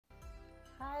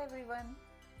Hi everyone,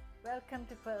 welcome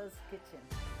to Pearl's Kitchen.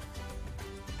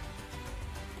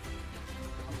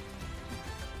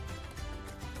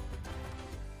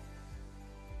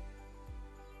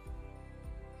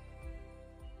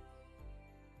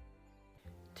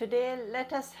 Today,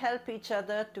 let us help each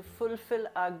other to fulfill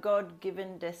our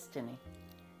God-given destiny.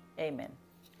 Amen.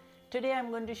 Today I'm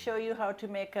going to show you how to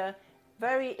make a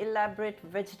very elaborate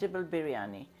vegetable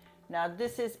biryani. Now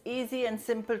this is easy and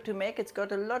simple to make. It's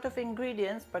got a lot of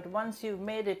ingredients, but once you've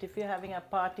made it, if you're having a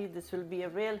party, this will be a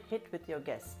real hit with your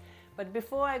guests. But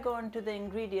before I go into the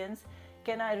ingredients,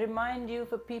 can I remind you,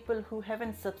 for people who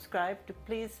haven't subscribed, to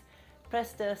please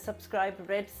press the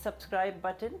red subscribe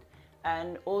button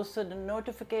and also the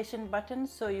notification button,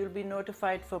 so you'll be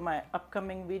notified for my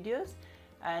upcoming videos.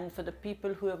 And for the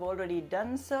people who have already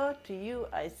done so, to you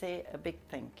I say a big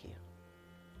thank you.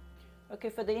 Okay,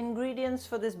 for the ingredients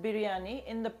for this biryani,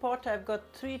 in the pot I've got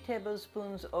 3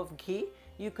 tablespoons of ghee.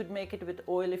 You could make it with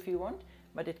oil if you want,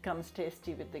 but it comes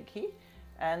tasty with the ghee.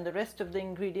 And the rest of the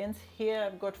ingredients, here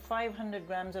I've got 500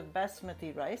 grams of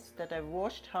basmati rice that I've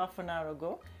washed half an hour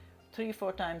ago.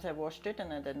 3-4 times I washed it,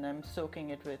 and then I'm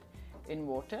soaking it in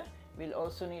water. We'll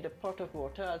also need a pot of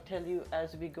water. I'll tell you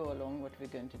as we go along what we're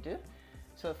going to do.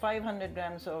 So 500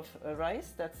 grams of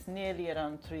rice, that's nearly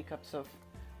around 3 cups of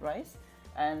rice.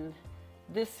 And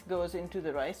this goes into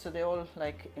the rice, so they're all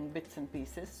like in bits and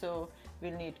pieces. So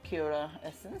we'll need Kewra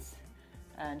essence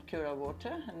and Kewra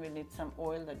water, and we'll need some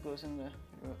oil that goes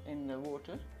in the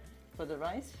water. For the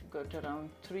rice, I've got around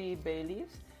 3 bay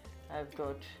leaves. I've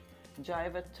got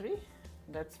Javitri,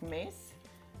 that's mace,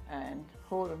 and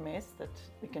whole mace, that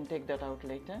we can take that out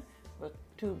later. I've got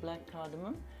 2 black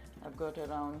cardamom. I've got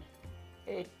around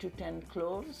 8 to 10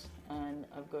 cloves, and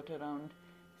I've got around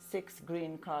 6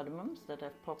 green cardamoms that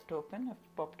I've popped open.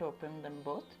 I've popped open them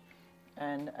both.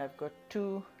 And I've got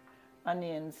 2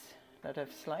 onions that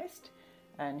I've sliced.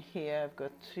 And here I've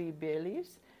got 3 bay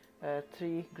leaves,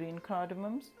 3 green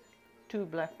cardamoms, 2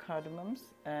 black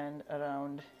cardamoms, and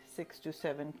around 6 to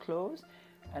 7 cloves,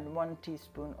 and 1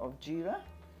 teaspoon of jeera.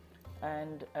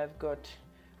 And I've got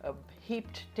a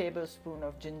heaped tablespoon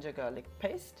of ginger garlic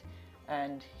paste.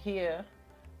 And here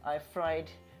I fried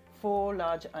 4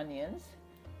 large onions,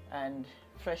 and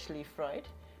freshly fried,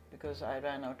 because I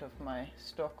ran out of my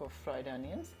stock of fried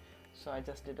onions, so I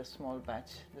just did a small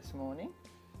batch this morning,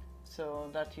 so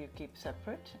that you keep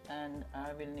separate. And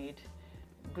I will need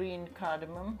green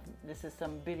cardamom. This is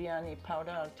some biryani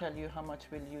powder. I'll tell you how much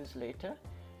we'll use later,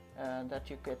 that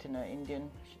you get in an Indian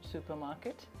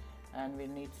supermarket. And we'll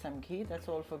need some ghee. That's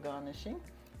all for garnishing.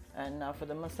 And now for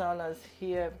the masalas,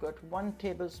 here I've got 1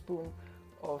 tablespoon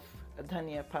of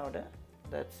dhania powder,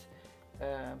 that's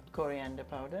coriander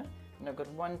powder, and I've got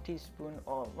 1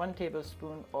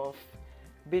 tablespoon of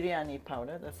biryani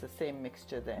powder, that's the same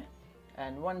mixture there,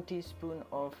 and 1 teaspoon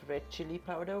of red chilli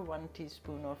powder, 1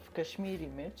 teaspoon of Kashmiri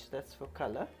Mirch, that's for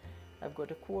color. I've got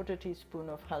a 1/4 teaspoon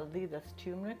of haldi, that's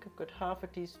turmeric. I've got 1/2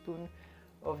 teaspoon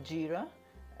of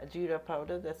jeera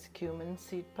powder, that's cumin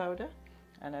seed powder,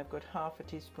 and I've got 1/2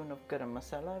 teaspoon of garam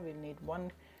masala. We'll need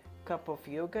 1 cup of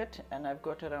yogurt, and I've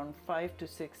got around 5 to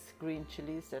 6 green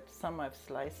chilies, that some I've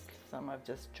sliced, some I've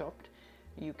just chopped.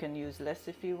 You can use less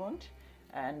if you want,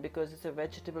 and because it's a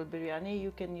vegetable biryani, you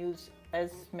can use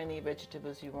as many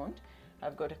vegetables you want.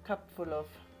 I've got a cup full of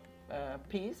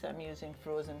peas. I'm using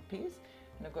frozen peas,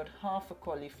 and I've got 1/2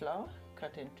 cauliflower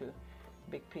cut into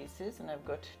big pieces, and I've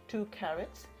got 2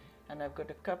 carrots, and I've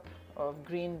got a cup of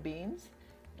green beans,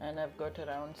 and I've got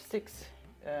around 6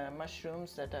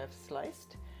 mushrooms that I've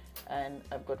sliced. And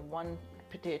I've got 1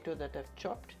 potato that I've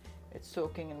chopped. It's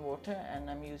soaking in water, and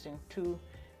I'm using 2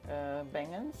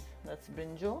 bangans, that's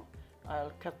brinjal.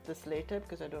 I'll cut this later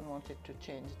because I don't want it to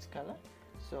change its color,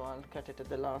 so I'll cut it at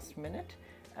the last minute.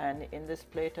 And in this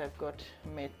plate I've got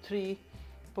made 3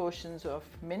 portions of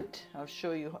mint. I'll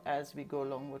show you as we go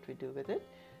along what we do with it.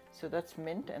 So that's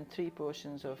mint, and 3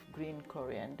 portions of green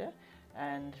coriander,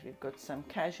 and we've got some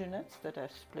cashew nuts that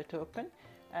I've split open,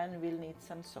 and we'll need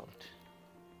some salt.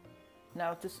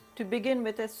 Now to begin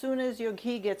with, as soon as your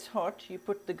ghee gets hot, you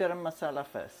put the garam masala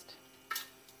first.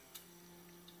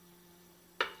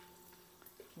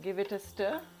 Give it a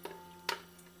stir,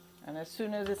 and as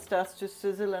soon as it starts to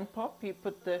sizzle and pop, you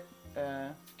put the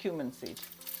cumin seed.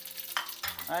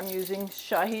 I'm using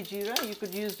shahi jeera. You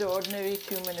could use the ordinary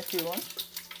cumin if you want.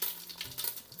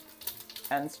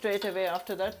 And straight away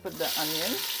after that, put the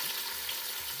onions.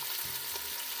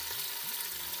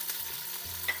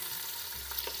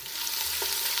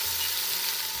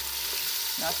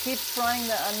 Now keep frying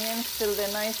the onions till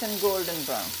they're nice and golden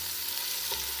brown.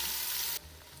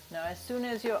 Now as soon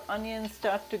as your onions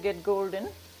start to get golden,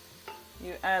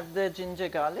 you add the ginger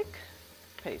garlic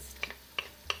paste.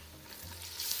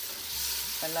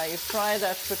 And now you fry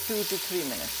that for 2 to 3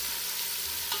 minutes.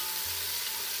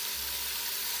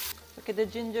 Okay, the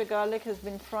ginger garlic has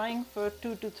been frying for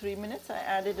 2 to 3 minutes. I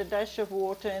added a dash of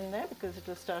water in there because it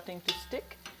was starting to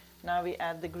stick. Now we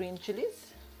add the green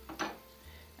chilies.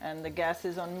 And the gas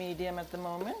is on medium at the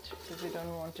moment because we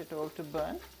don't want it all to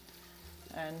burn.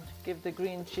 And give the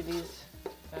green chilies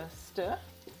a stir.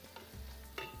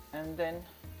 And then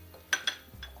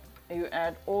you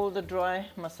add all the dry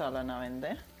masala now in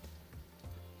there.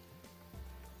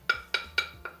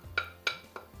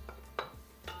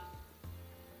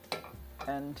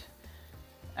 And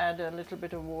add a little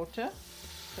bit of water,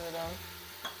 so around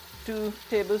 2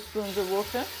 tablespoons of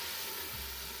water.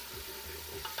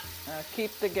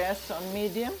 Keep the gas on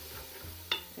medium.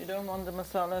 You don't want the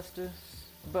masalas to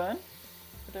burn.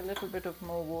 Put a little bit of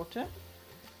more water.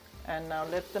 And now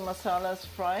let the masalas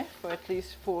fry for at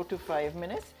least 4 to 5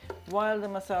 minutes. While the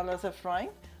masalas are frying,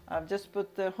 I've just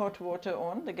put the hot water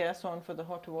on, the gas on for the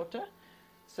hot water.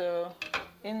 So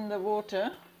in the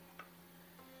water,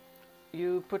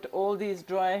 you put all these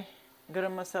dry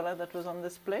garam masala that was on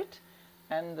this plate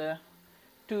and the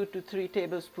 2 to 3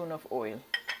 tablespoons of oil.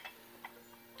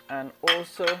 And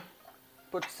also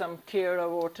put some Kewra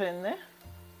water in there,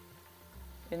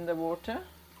 in the water,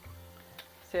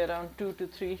 say around 2 to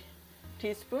 3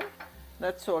 teaspoons.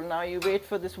 That's all. Now you wait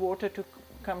for this water to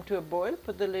come to a boil,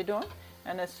 put the lid on,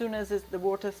 and as soon as the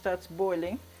water starts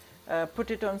boiling,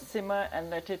 put it on simmer and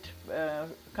let it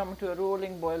come to a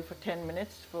rolling boil for 10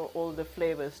 minutes for all the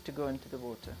flavors to go into the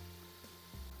water.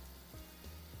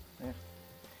 Yeah.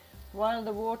 While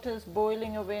the water is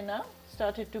boiling away now,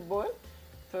 started to boil,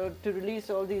 to release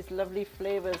all these lovely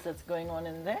flavors that's going on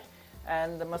in there.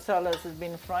 And the masalas has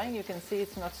been frying. You can see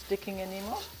it's not sticking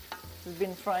anymore. It's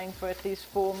been frying for at least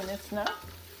 4 minutes now.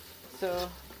 So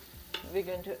we're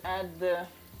going to add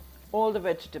all the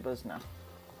vegetables now.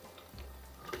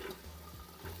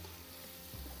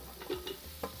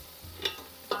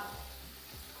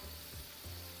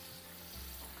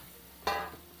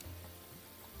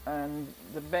 And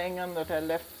the bangan that I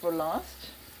left for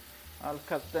last, I'll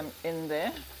cut them in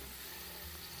there.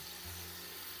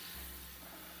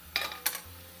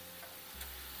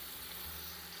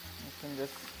 You can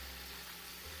just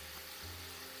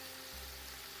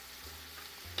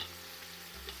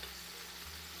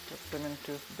put them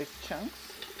into big chunks.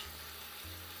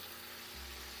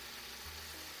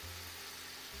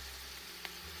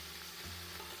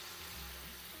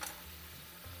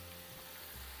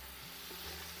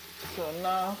 So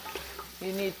now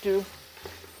you need to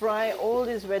fry all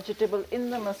these vegetables in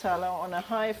the masala on a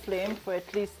high flame for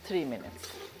at least 3 minutes.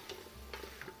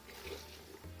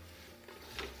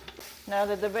 Now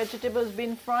that the vegetables have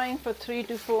been frying for 3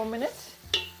 to 4 minutes,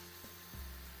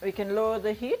 we can lower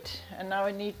the heat, and now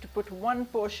I need to put 1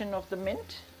 portion of the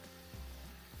mint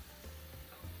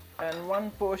and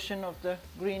 1 portion of the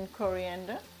green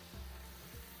coriander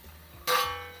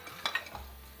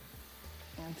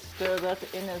and stir that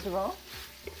in as well.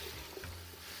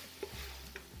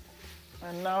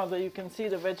 And now that you can see,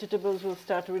 the vegetables will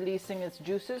start releasing its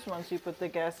juices once you put the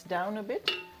gas down a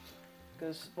bit,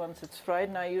 because once it's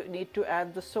fried, now you need to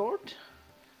add the salt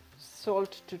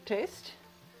to taste,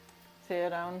 say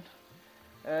around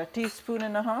 1.5 teaspoons,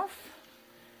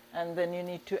 and then you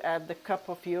need to add the cup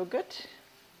of yogurt.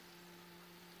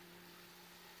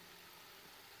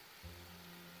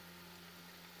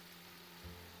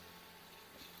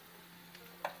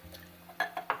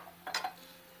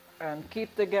 And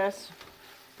keep the gas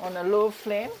on a low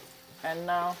flame, and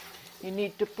now you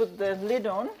need to put the lid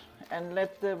on and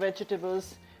let the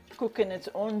vegetables cook in its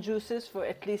own juices for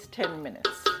at least 10 minutes.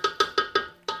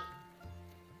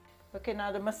 Okay,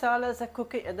 now the masalas are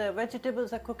cooking, the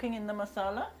vegetables are cooking in the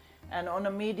masala and on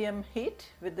a medium heat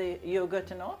with the yogurt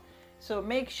and all. So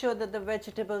make sure that the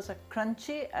vegetables are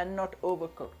crunchy and not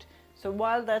overcooked. So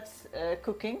while that's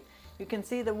cooking, you can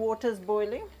see the water's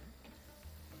boiling.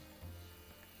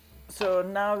 So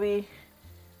now we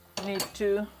need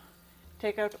to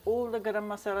take out all the garam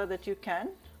masala that you can,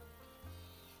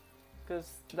 because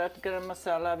that garam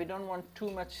masala, we don't want too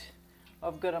much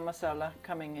of garam masala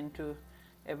coming into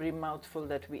every mouthful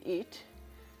that we eat.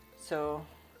 So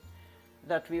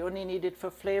that we only need it for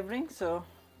flavoring, so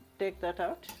take that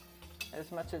out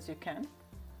as much as you can.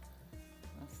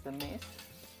 That's the mace.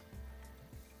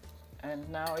 And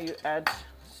now you add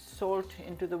salt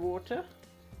into the water.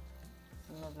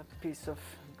 Another piece of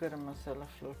garam masala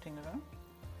floating around.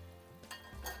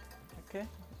 Okay,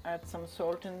 add some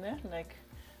salt in there, like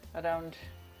around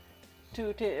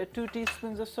 2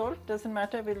 teaspoons of salt. Doesn't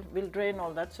matter, we'll drain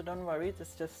all that, so don't worry.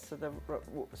 It's just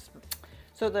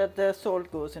so that the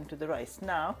salt goes into the rice.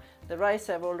 Now the rice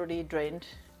I've already drained,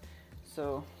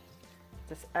 so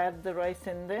just add the rice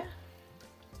in there.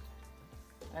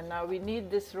 And now we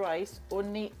need this rice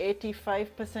only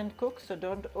 85% cooked, so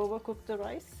don't overcook the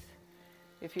rice.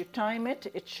 If you time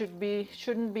it, it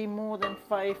shouldn't be more than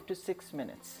 5 to 6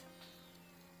 minutes.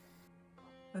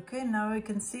 Okay, now we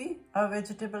can see our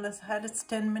vegetable has had its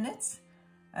 10 minutes.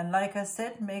 And like I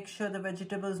said, make sure the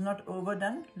vegetable is not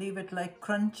overdone. Leave it like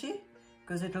crunchy,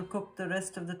 because it will cook the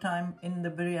rest of the time in the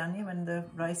biryani when the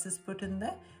rice is put in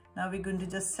there. Now we're going to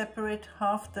just separate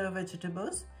half the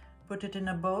vegetables, put it in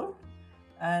a bowl,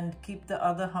 and keep the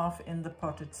other half in the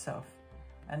pot itself.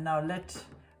 And now let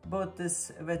both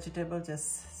this vegetable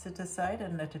just sit aside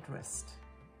and let it rest.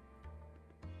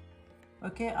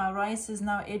 Okay, our rice is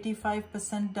now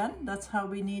 85% done. That's how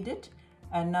we need it.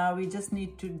 And now we just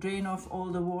need to drain off all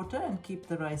the water and keep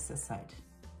the rice aside.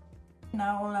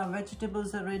 Now all our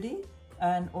vegetables are ready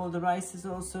and all the rice is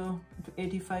also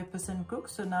 85% cooked.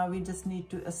 So now we just need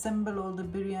to assemble all the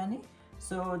biryani.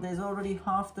 So there's already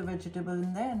half the vegetable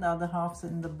in there and the other half's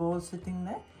in the bowl sitting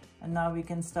there. And now we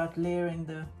can start layering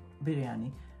the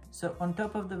biryani. So on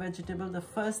top of the vegetable, the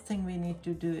first thing we need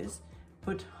to do is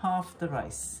put half the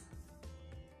rice.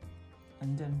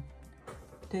 And then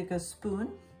take a spoon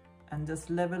and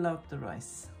just level out the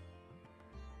rice.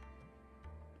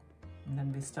 And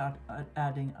then we start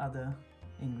adding other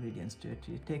ingredients to it.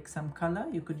 You take some color,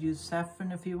 you could use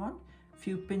saffron if you want, a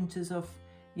few pinches of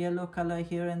yellow color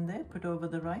here and there, put over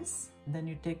the rice. Then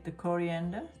you take the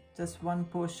coriander, just one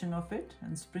portion of it,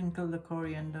 and sprinkle the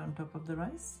coriander on top of the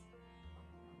rice.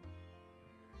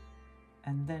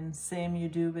 And then same you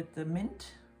do with the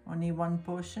mint, only one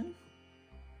portion.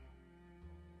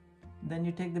 Then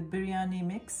you take the biryani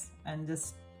mix and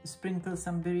just sprinkle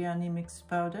some biryani mix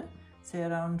powder, say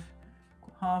around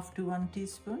half to 1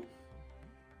 teaspoon.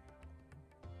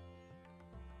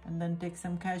 And then take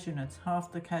some cashew nuts,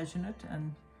 half the cashew nut,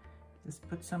 and just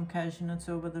put some cashew nuts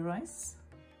over the rice.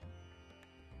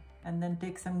 And then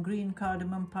take some green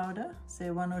cardamom powder,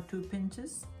 say 1 or 2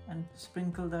 pinches, and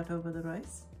sprinkle that over the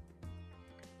rice.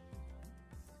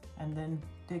 And then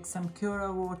take some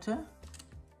Kewra water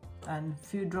and a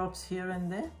few drops here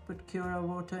and there. Put Kewra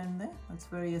water in there. That's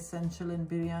very essential in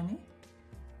biryani.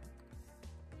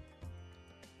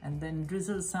 And then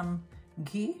drizzle some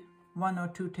ghee, 1 or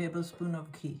 2 tablespoons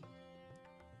of ghee.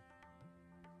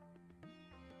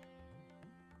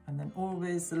 And then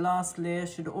always, the last layer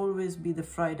should always be the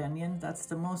fried onion. That's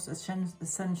the most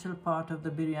essential part of the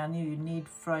biryani. You need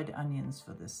fried onions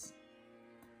for this.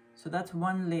 So that's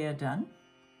one layer done.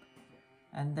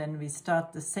 And then we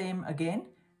start the same again.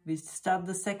 We start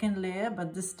the second layer,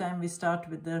 but this time we start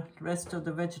with the rest of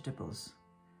the vegetables.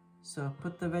 So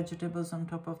put the vegetables on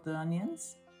top of the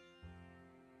onions.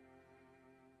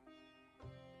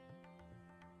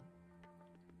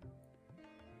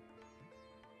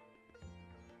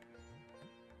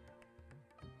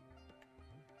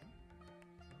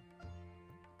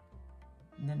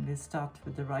 And then we start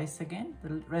with the rice again.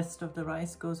 The rest of the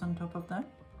rice goes on top of that.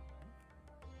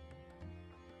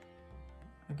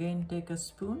 Again, take a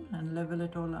spoon and level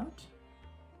it all out.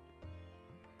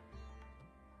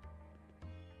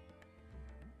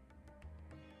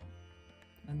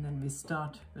 And then we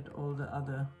start with all the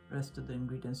other rest of the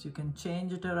ingredients. You can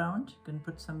change it around. You can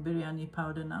put some biryani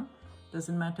powder now.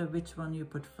 Doesn't matter which one you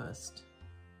put first.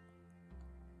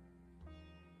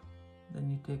 Then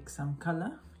you take some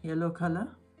color, yellow color.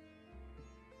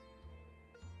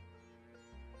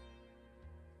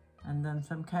 And then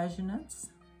some cashew nuts.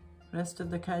 Rest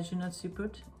of the cashew nuts you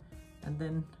put, and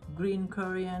then green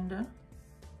coriander,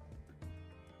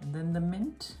 and then the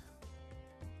mint,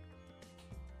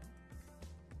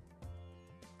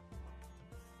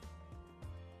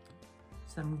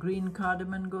 some green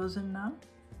cardamom goes in now,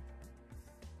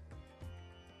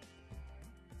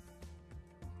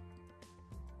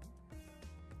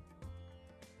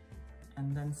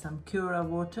 and then some Kewra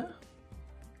water.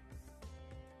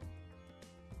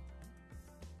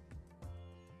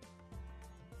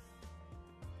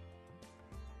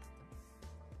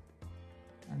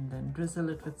 And then drizzle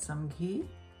it with some ghee.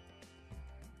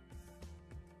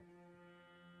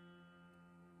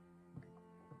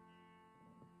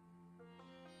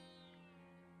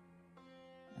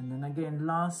 And then again,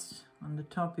 last on the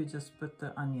top, you just put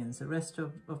the onions. The rest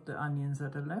of the onions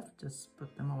that are left, just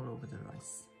put them all over the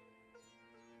rice.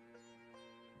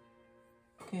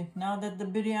 Okay, now that the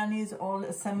biryani is all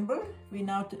assembled, we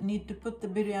now need to put the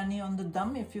biryani on the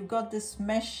dum. If you've got this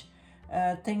mesh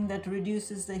thing that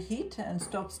reduces the heat and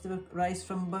stops the rice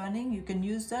from burning, you can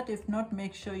use that. If not,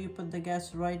 make sure you put the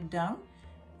gas right down.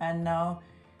 And now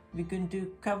we're going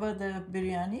to cover the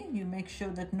biryani. You make sure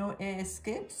that no air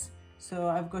escapes. So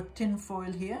I've got tin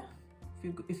foil here.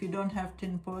 If you don't have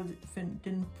tin foil,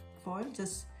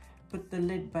 just put the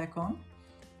lid back on.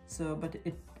 So, but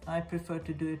I prefer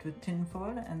to do it with tin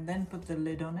foil, and then put the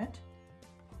lid on it.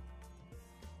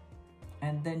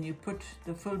 And then you put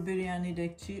the full biryani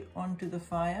dekchi onto the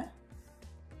fire.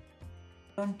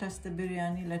 Don't touch the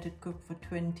biryani, let it cook for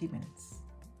 20 minutes.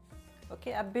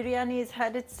 Okay, our biryani has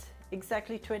had its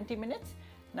exactly 20 minutes.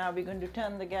 Now we're going to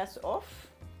turn the gas off,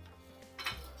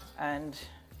 and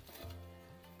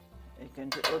we're going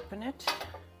to open it.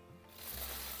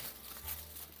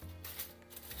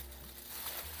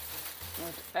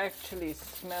 It actually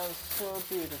smells so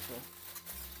beautiful.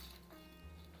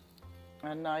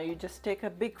 And now you just take a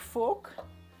big fork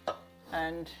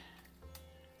and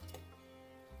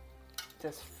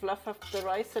just fluff up the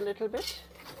rice a little bit,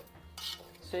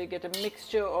 so you get a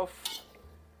mixture of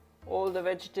all the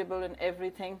vegetable and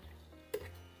everything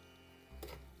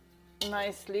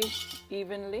nicely,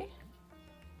 evenly.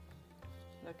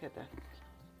 Look at that.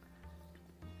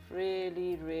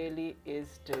 Really, really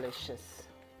is delicious.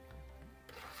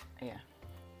 Yeah,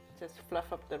 just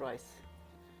fluff up the rice.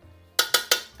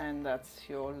 And that's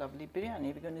your lovely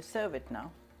biryani. We're going to serve it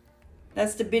now.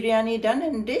 That's the biryani done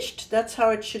and dished. That's how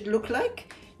it should look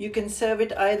like. You can serve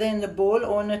it either in the bowl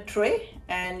or on a tray,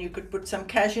 and you could put some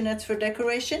cashew nuts for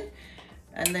decoration.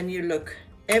 And then you look,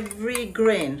 every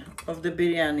grain of the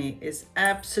biryani is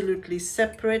absolutely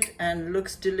separate and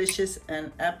looks delicious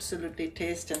and absolutely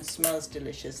tastes and smells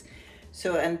delicious.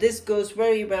 So, and this goes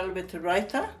very well with the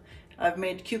raita. I've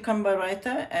made cucumber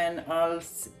raita, and I'll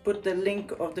put the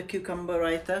link of the cucumber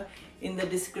raita in the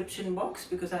description box,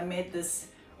 because I made this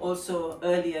also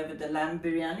earlier with the lamb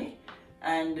biryani.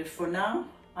 And for now,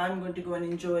 I'm going to go and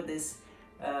enjoy this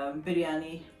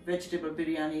biryani, vegetable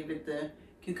biryani with the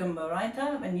cucumber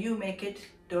raita. When you make it,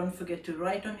 don't forget to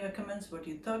write on your comments what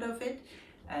you thought of it.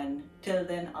 And till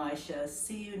then, I shall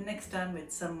see you next time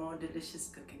with some more delicious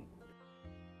cooking.